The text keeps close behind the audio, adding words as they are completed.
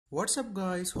What's up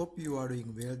guys, hope you are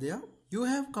doing well there. You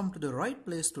have come to the right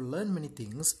place to learn many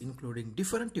things including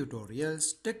different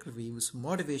tutorials, tech reviews,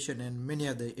 motivation and many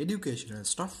other educational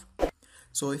stuff.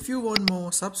 So if you want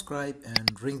more, subscribe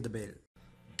and ring the bell.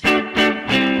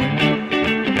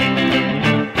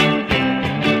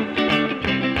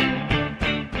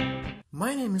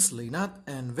 My name is Linath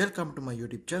and welcome to my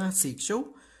YouTube channel Seek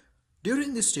Show.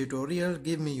 During this tutorial,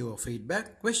 give me your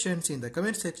feedback, questions in the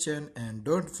comment section and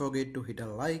don't forget to hit a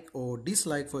like or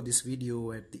dislike for this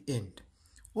video at the end.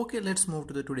 Okay, let's move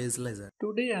to today's lesson.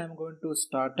 Today I am going to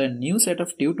start a new set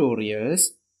of tutorials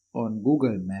on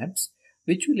Google Maps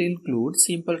which will include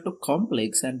simple to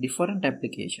complex and different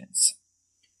applications.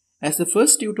 As the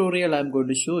first tutorial I am going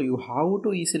to show you how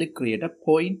to easily create a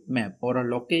point map or a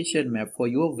location map for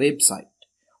your website.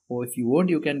 Or if you want,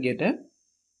 you can get a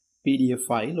PDF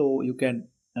file or you can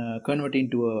convert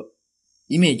into a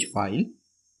image file.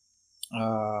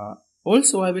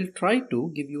 Also, I will try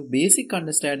to give you basic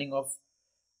understanding of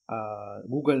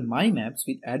Google My Maps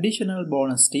with additional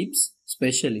bonus tips,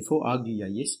 especially for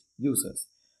ArcGIS users.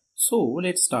 So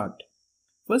let's start.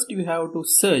 First, you have to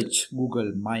search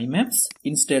Google My Maps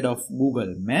instead of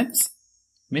Google Maps.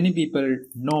 Many people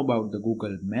know about the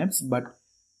Google Maps, but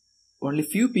only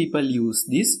few people use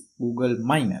this Google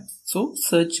My Maps. So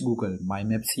search Google My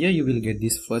Maps here. You will get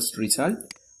this first result.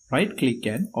 Right click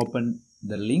and open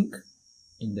the link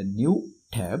in the new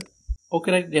tab.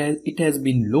 Okay, right there it has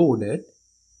been loaded.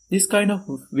 This kind of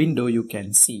window you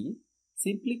can see.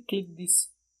 Simply click this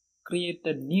create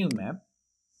a new map.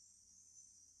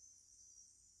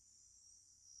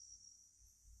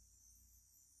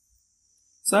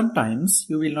 Sometimes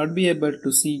you will not be able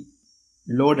to see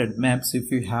loaded maps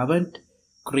if you haven't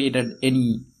created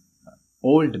any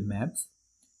old maps.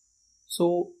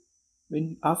 So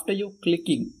when after you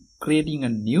creating a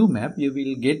new map, you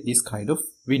will get this kind of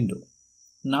window.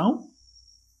 Now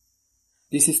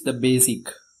this is the basic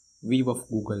view of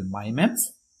Google My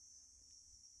Maps.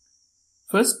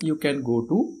 First you can go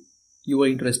to your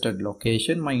interested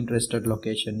location. My interested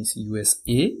location is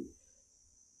USA.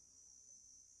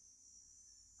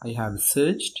 I have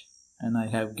searched and I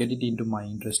have get it into my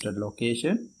interested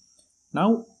location.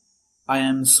 Now I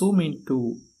am zooming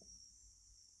to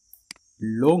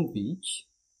Long Beach.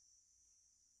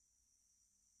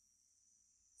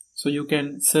 So you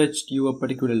can search your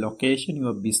particular location,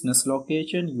 your business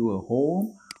location, your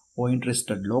home or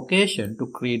interested location to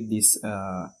create this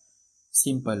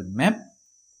simple map,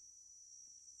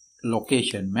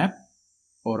 location map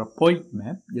or a point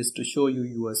map just to show you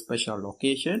your special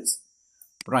locations.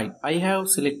 Right, I have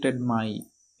selected my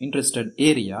interested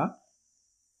area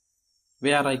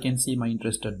where I can see my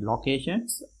interested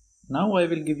locations. Now I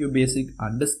will give you basic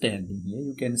understanding here.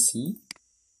 You can see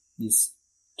these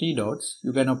three dots.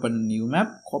 You can open a new map,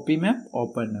 copy map,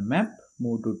 open a map,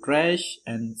 move to trash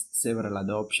and several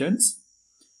other options.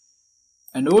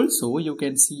 And also you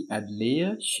can see add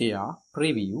layer, share,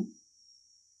 preview.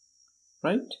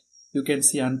 Right, you can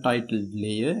see untitled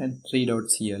layer and three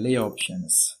dots here, layer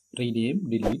options. Rename,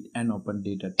 delete and open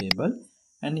data table,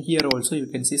 and here also you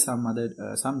can see some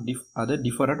other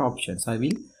different options. I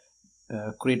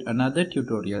will create another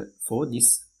tutorial for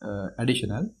this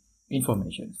additional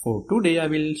information. For today I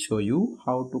will show you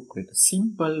how to create a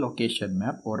simple location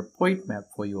map or a point map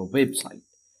for your website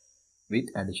with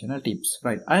additional tips.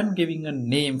 Right, I am giving a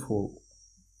name for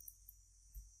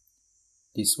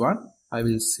this one. I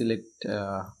will select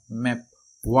map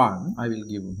 1. I will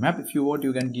give map. If you want,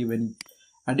 you can give any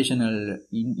additional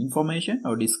information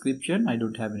or description. I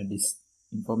don't have any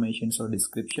informations or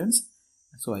descriptions,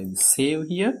 so I will save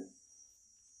here.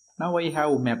 Now I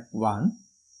have map 1.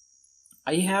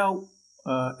 I have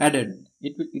added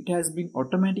it has been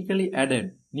automatically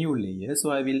added new layer,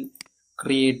 so I will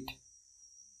create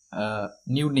a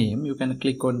new name. You can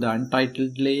click on the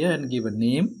untitled layer and give a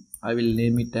name. I will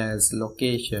name it as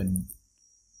location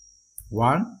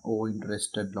 1 or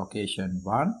interested location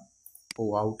 1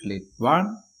 or outlet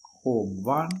 1, home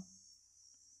 1,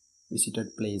 visited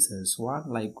places 1.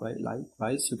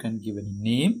 Likewise you can give any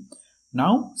name.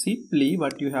 Now simply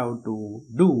what you have to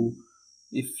do,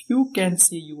 if you can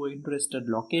see your interested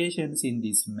locations in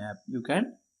this map, you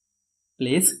can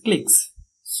place clicks.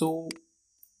 So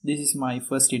this is my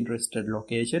first interested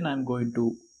location. I'm going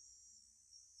to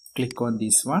click on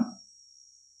this one.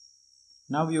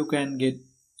 Now you can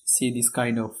see this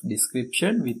kind of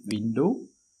description with window,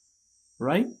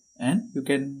 right? And you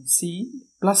can see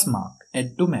plus mark,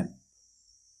 add to map.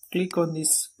 Click on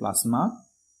this plus mark,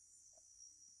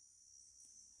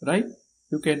 right?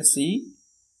 You can see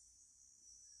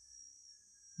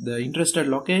the interested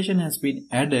location has been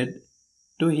added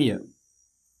to here,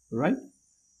 right?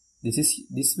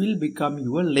 This will become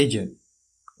your legend,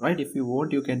 right? If you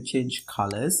want, you can change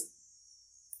colors.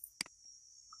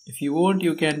 If you want,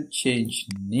 you can change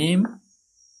name.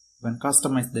 You can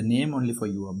customize the name only for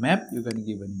your map. You can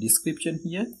give a description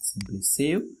here. Simply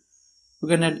save. You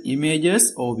can add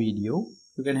images or video.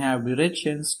 You can have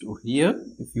directions to here.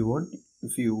 If you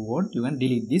want, you can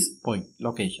delete this point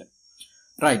location.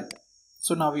 Right.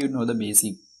 So now you know the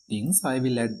basic things. I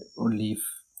will add only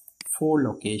 4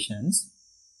 locations.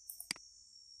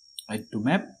 Add to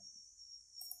map.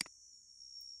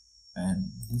 And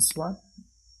this one.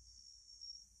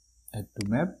 Add to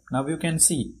map. Now you can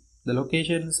see the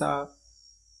locations are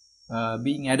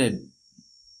being added,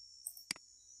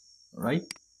 right?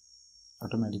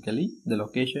 Automatically the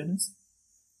locations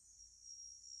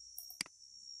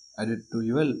added to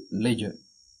your ledger.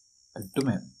 Add to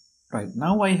map. Right,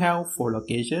 now I have 4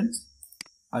 locations.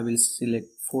 I will select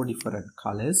 4 different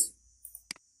colors.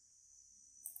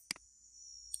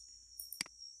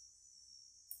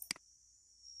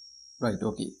 Right,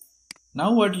 okay.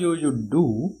 Now what you should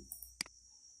do,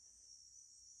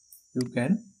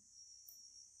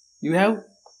 you have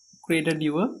created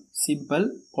your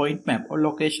simple point map or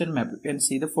location map. You can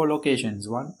see the 4 locations,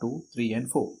 1, 2, 3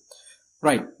 and 4.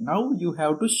 Right, now you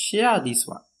have to share this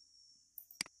one,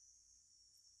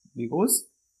 because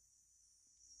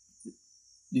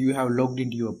you have logged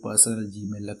into your personal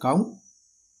Gmail account,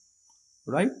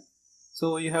 right?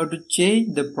 So you have to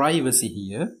change the privacy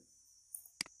here.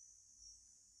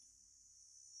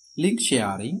 Link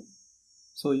sharing.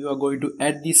 So you are going to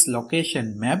add this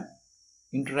location map,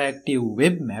 interactive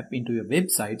web map into your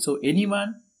website. So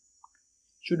anyone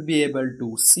should be able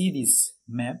to see this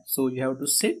map. So you have to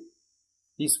set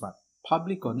this one,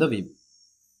 public on the web,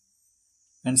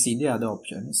 and see the other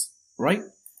options, right?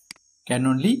 Can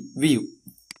only view.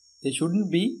 They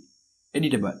shouldn't be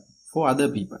editable for other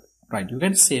people, right? You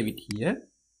can save it here.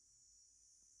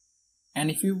 And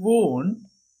if you want,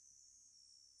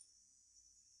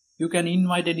 you can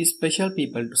invite any special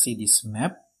people to see this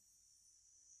map,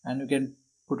 and you can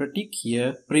put a tick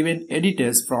here, prevent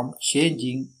editors from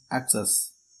changing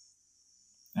access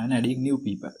and adding new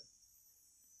people.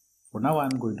 For now, I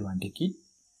am going to untick it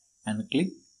and click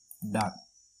done.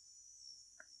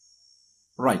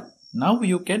 Right, now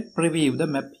you can preview the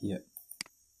map here.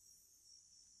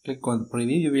 Click on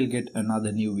preview, you will get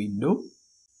another new window.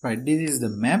 Right, this is the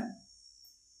map.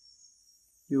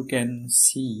 You can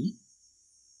see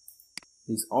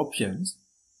these options,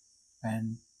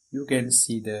 and you can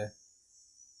see the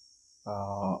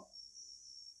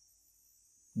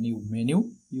new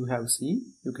menu. You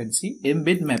can see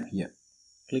embed map here.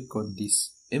 Click on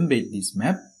this, embed this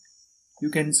map. You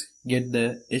can get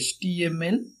the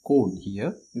HTML code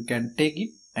here. You can take it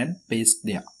and paste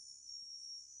there.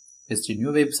 Paste in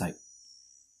your website.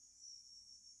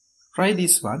 Try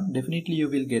this one. Definitely you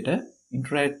will get a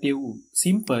interactive,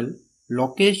 simple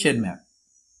location map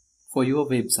for your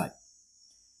website.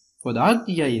 For the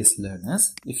ArcGIS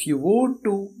learners, if you want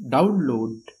to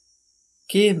download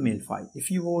KML file,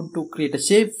 if you want to create a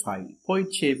shape file,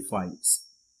 point shape files,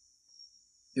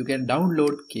 you can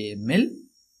download KML.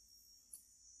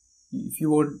 If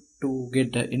you want to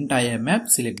get the entire map,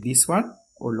 select this one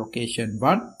or location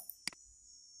 1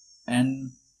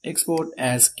 and export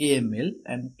as KML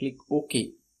and click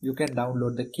OK. You can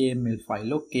download the KML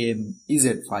file or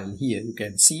KMZ file here. You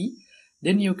can see.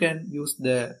 Then you can use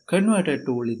the converter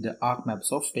tool in the ArcMap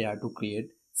software to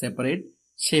create separate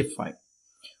shapefile.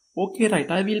 Okay, right.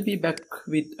 I will be back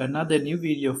with another new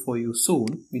video for you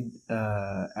soon with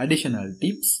additional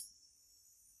tips.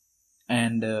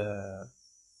 And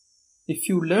if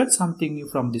you learned something new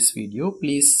from this video,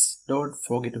 please don't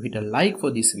forget to hit a like for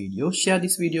this video. Share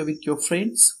this video with your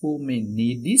friends who may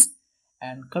need this.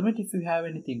 And comment if you have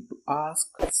anything to ask.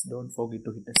 Don't forget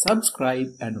to hit the subscribe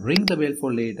and ring the bell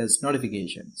for latest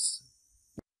notifications.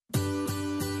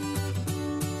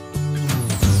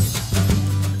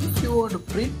 If you want to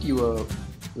print your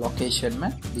location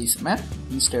map, this map,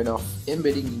 instead of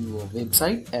embedding in your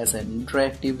website as an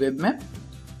interactive web map,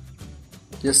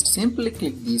 just simply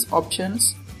click these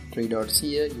options, 3 dots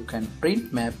here. You can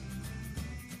print map,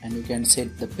 and you can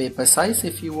set the paper size.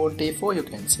 If you want A4, you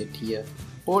can set here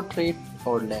portrait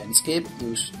or landscape.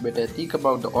 You better think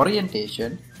about the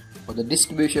orientation or the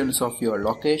distributions of your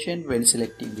location when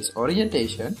selecting this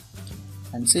orientation,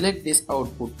 and select this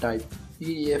output type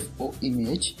PDF or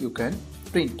image. You can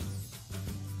print.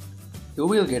 You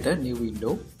will get a new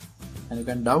window and you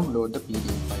can download the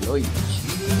PDF file or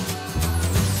image.